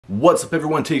What's up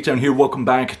everyone, Takedown here, welcome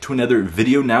back to another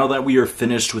video. Now that we are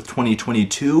finished with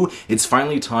 2022, it's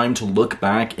finally time to look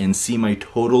back and see my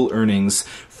total earnings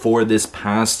for this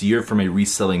past year for my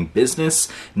reselling business.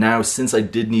 Now, since I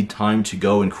did need time to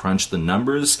go and crunch the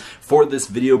numbers for this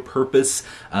video purpose,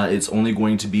 it's only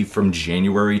going to be from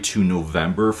January to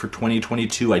November for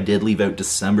 2022. I did leave out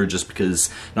December just because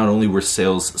not only were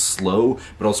sales slow,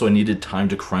 but also I needed time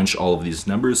to crunch all of these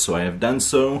numbers, so I have done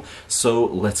so. So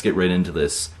let's get right into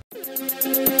this.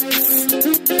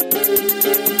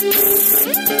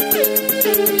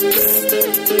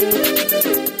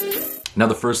 Now,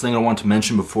 the first thing I want to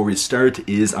mention before we start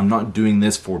is I'm not doing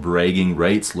this for bragging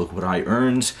rights. Look what I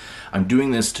earned. I'm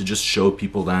doing this to just show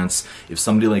people that if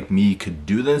somebody like me could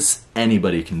do this,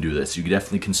 anybody can do this. You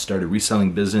definitely can start a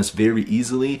reselling business very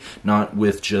easily, not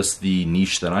with just the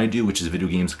niche that I do, which is video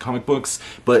games and comic books,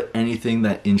 but anything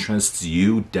that interests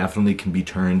you definitely can be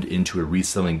turned into a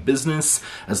reselling business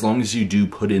as long as you do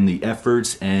put in the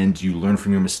effort and you learn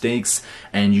from your mistakes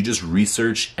and you just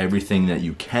research everything that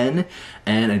you can.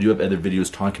 And I do have other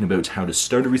videos talking about how to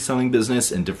start a reselling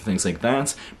business and different things like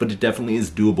that, but it definitely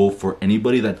is doable for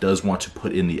anybody that does want to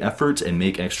put in the effort and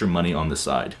make extra money on the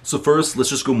side. So first,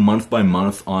 let's just go month by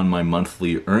month on my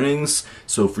monthly earnings.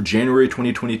 So for January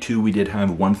 2022, we did have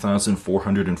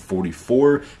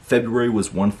 1,444. February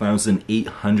was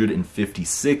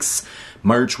 1,856.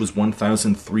 March was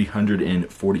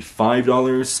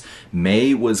 $1,345.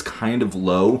 May was kind of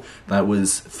low. That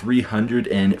was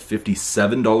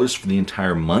 $357 for the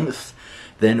entire month.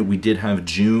 Then we did have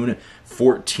June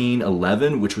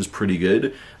 1411, which was pretty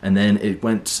good. And then it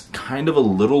went kind of a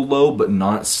little low, but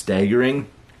not staggering.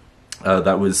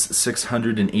 That was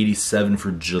 687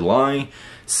 for July,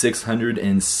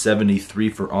 673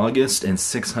 for August, and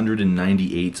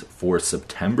 698 for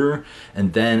September.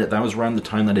 And then that was around the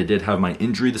time that I did have my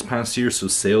injury this past year, so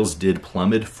sales did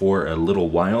plummet for a little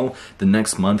while. The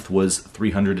next month was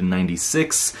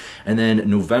 396, and then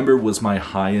November was my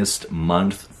highest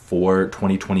month for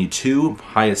 2022,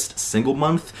 highest single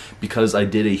month, because I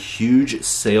did a huge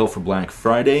sale for Black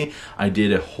Friday. I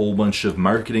did a whole bunch of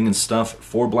marketing and stuff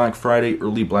for Black Friday,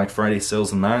 early Black Friday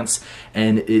sales and that,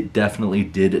 and it definitely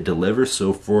did deliver.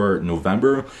 So for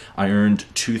November, I earned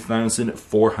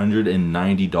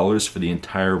 $2,490 for the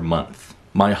entire month.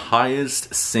 My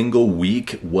highest single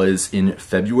week was in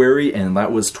February, and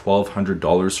that was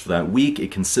 $1,200 for that week.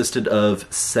 It consisted of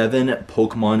 7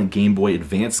 Pokemon Game Boy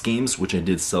Advance games, which I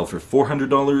did sell for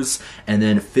 $400, and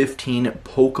then 15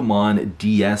 Pokemon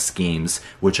DS games,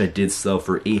 which I did sell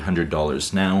for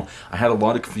 $800. Now, I had a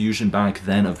lot of confusion back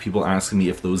then of people asking me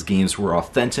if those games were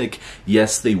authentic.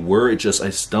 Yes, they were. It just,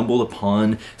 I stumbled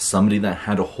upon somebody that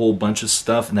had a whole bunch of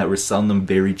stuff and that were selling them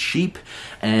very cheap,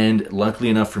 and luckily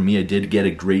enough for me, I did get a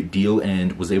great deal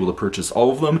and was able to purchase all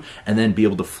of them and then be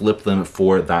able to flip them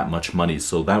for that much money.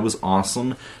 So that was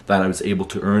awesome that I was able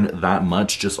to earn that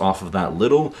much just off of that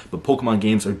little. But Pokemon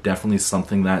games are definitely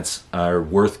something that's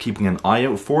worth keeping an eye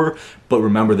out for. But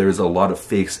remember, there's a lot of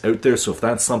fakes out there, so if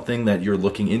that's something that you're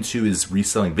looking into is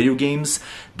reselling video games,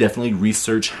 definitely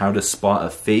research how to spot a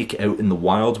fake out in the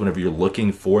wild whenever you're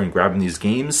looking for and grabbing these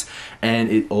games.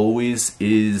 And it always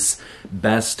is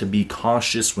best to be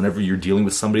cautious whenever you're dealing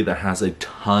with somebody that has a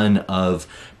ton of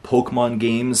Pokemon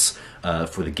games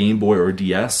for the Game Boy or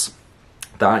DS.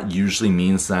 That usually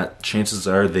means that chances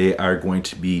are they are going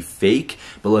to be fake,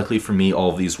 but luckily for me, all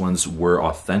of these ones were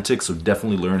authentic, so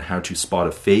definitely learn how to spot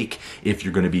a fake if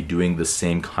you're going to be doing the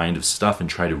same kind of stuff and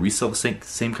try to resell the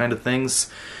same kind of things.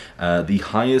 The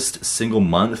highest single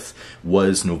month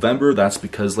was November. That's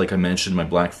because, like I mentioned, my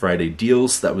Black Friday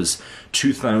deals, that was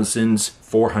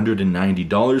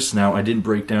 $2,490. Now, I didn't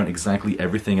break down exactly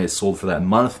everything I sold for that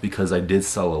month because I did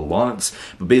sell a lot,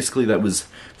 but basically that was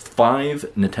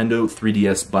 5 Nintendo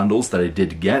 3DS bundles that I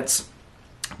did get.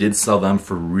 Did sell them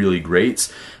for really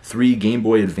great. 3 Game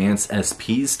Boy Advance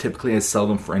SPs. Typically I sell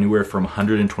them for anywhere from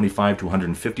 $125 to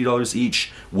 $150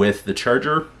 each with the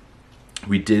charger.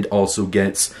 We did also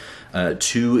get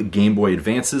 2 Game Boy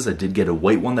Advances. I did get a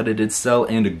white one that I did sell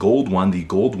and a gold one. The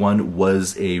gold one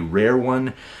was a rare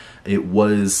one. It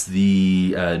was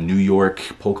the New York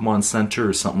Pokemon Center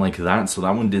or something like that, so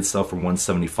that one did sell for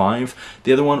 $175.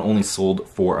 The other one only sold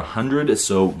for $100,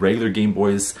 so regular Game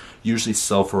Boys usually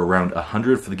sell for around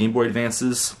 $100 for the Game Boy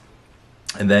Advances.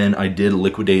 And then I did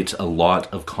liquidate a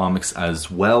lot of comics as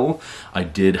well. I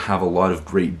did have a lot of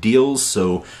great deals,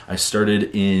 so I started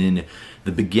in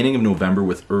the beginning of November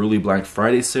with early Black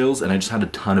Friday sales, and I just had a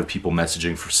ton of people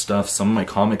messaging for stuff. Some of my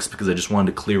comics, because I just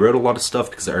wanted to clear out a lot of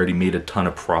stuff because I already made a ton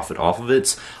of profit off of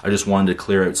it. I just wanted to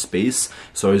clear out space.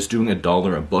 So I was doing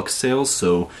 $1 a book sales.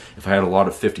 So if I had a lot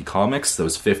of 50 comics, that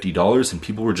was $50, and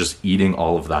people were just eating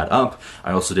all of that up.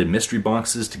 I also did mystery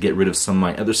boxes to get rid of some of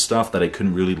my other stuff that I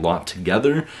couldn't really lock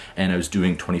together, and I was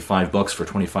doing 25 bucks for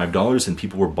 $25, and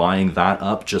people were buying that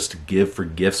up just to give for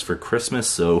gifts for Christmas.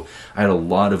 So I had a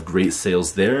lot of great sales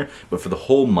there. But for the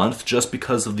whole month, just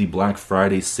because of the Black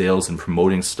Friday sales and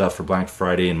promoting stuff for Black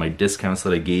Friday and my discounts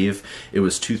that I gave, it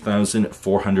was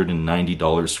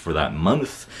 $2,490 for that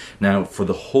month. Now for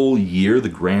the whole year, the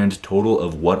grand total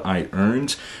of what I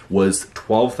earned was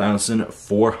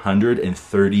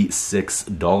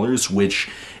 $12,436, which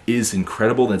is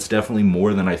incredible. That's definitely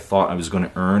more than I thought I was going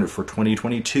to earn for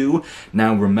 2022.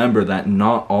 Now remember that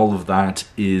not all of that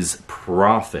is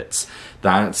profits.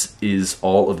 That is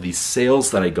all of the sales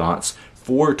that I got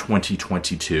for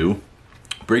 2022,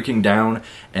 breaking down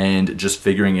and just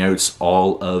figuring out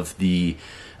all of the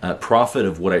profit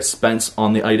of what I spent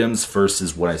on the items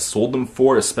versus what I sold them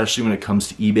for, especially when it comes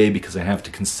to eBay, because I have to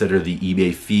consider the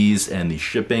eBay fees and the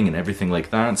shipping and everything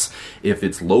like that. If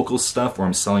it's local stuff or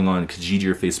I'm selling on Kijiji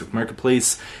or Facebook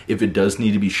Marketplace, if it does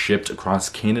need to be shipped across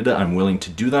Canada, I'm willing to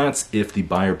do that if the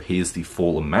buyer pays the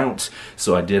full amount.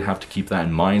 So I did have to keep that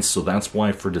in mind. So that's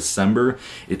why for December,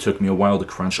 it took me a while to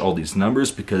crunch all these numbers,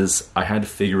 because I had to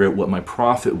figure out what my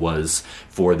profit was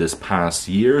for this past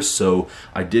year. So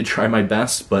I did try my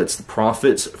best, but the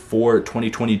profit for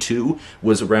 2022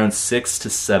 was around $6,000 to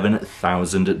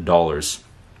 $7,000.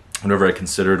 Whenever I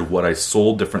considered what I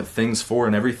sold different things for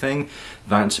and everything,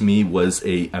 that to me was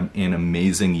an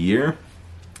amazing year.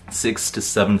 $6,000 to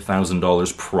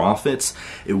 $7,000 profits.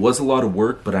 It was a lot of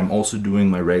work, but I'm also doing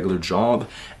my regular job,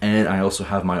 and I also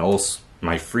have my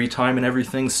free time and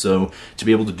everything, so to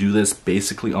be able to do this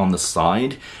basically on the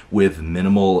side with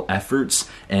minimal efforts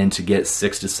and to get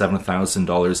 $6,000 to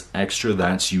 $7,000 extra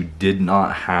that you did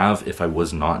not have if I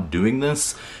was not doing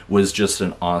this was just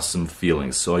an awesome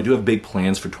feeling. So I do have big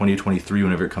plans for 2023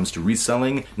 whenever it comes to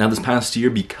reselling. Now this past year,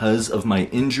 because of my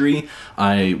injury,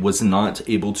 I was not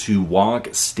able to walk,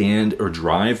 stand, or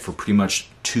drive for pretty much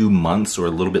 2 months or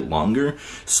a little bit longer,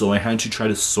 so I had to try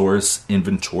to source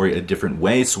inventory a different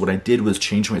way. So what I did was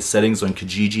change my settings on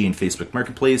Kijiji and Facebook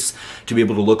Marketplace to be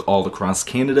able to look all across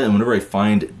Canada, and whenever I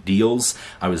find deals,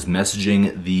 I was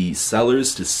messaging the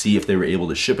sellers to see if they were able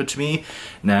to ship it to me.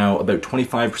 Now about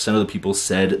 25% of the people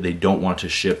said they don't want to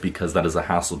ship because that is a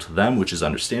hassle to them, which is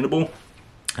understandable.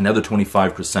 Another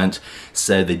 25%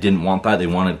 said they didn't want that, they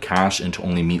wanted cash and to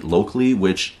only meet locally,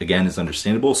 which again is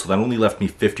understandable. So that only left me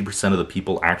 50% of the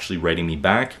people actually writing me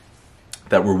back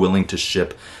that were willing to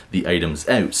ship the items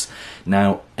out.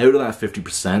 Now, out of that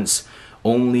 50%,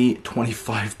 only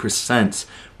 25%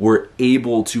 were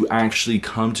able to actually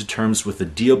come to terms with the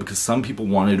deal, because some people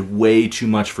wanted way too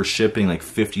much for shipping. Like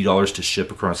 $50 to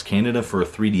ship across Canada for a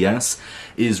 3DS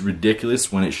is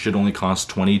ridiculous when it should only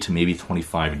cost $20 to maybe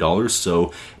 $25.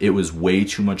 So it was way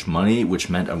too much money,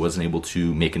 which meant I wasn't able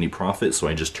to make any profit, so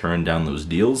I just turned down those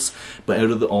deals. But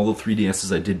out of all the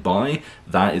 3DSs I did buy,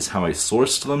 that is how I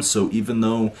sourced them. So even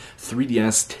though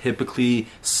 3DS, typically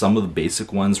some of the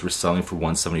basic ones were selling for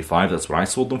 $175, that's what I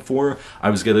sold them for,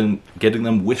 I was getting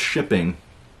them with shipping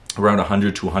around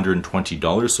 $100 to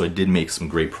 $120, so I did make some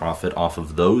great profit off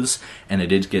of those, and I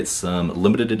did get some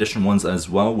limited edition ones as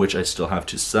well, which I still have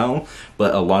to sell,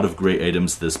 but a lot of great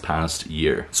items this past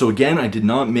year. So again, I did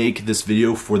not make this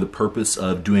video for the purpose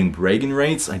of doing bragging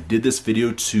rights. I did this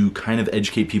video to kind of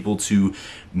educate people, to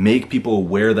make people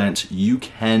aware that you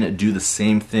can do the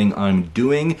same thing I'm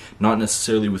doing, not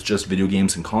necessarily with just video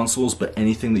games and consoles, but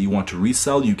anything that you want to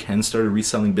resell, you can start a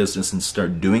reselling business and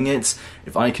start doing it.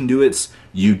 If I can do it,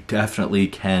 you definitely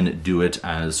can do it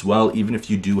as well, even if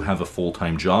you do have a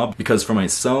full-time job. Because for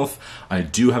myself, I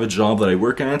do have a job that I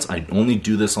work at, I only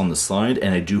do this on the side,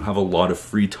 and I do have a lot of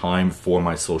free time for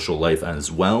my social life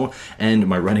as well, and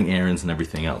my running errands and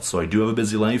everything else. So I do have a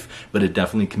busy life, but it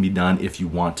definitely can be done if you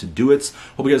want to do it.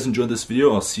 Hope you guys enjoyed this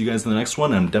video. I'll see you guys in the next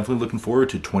one. I'm definitely looking forward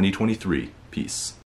to 2023. Peace.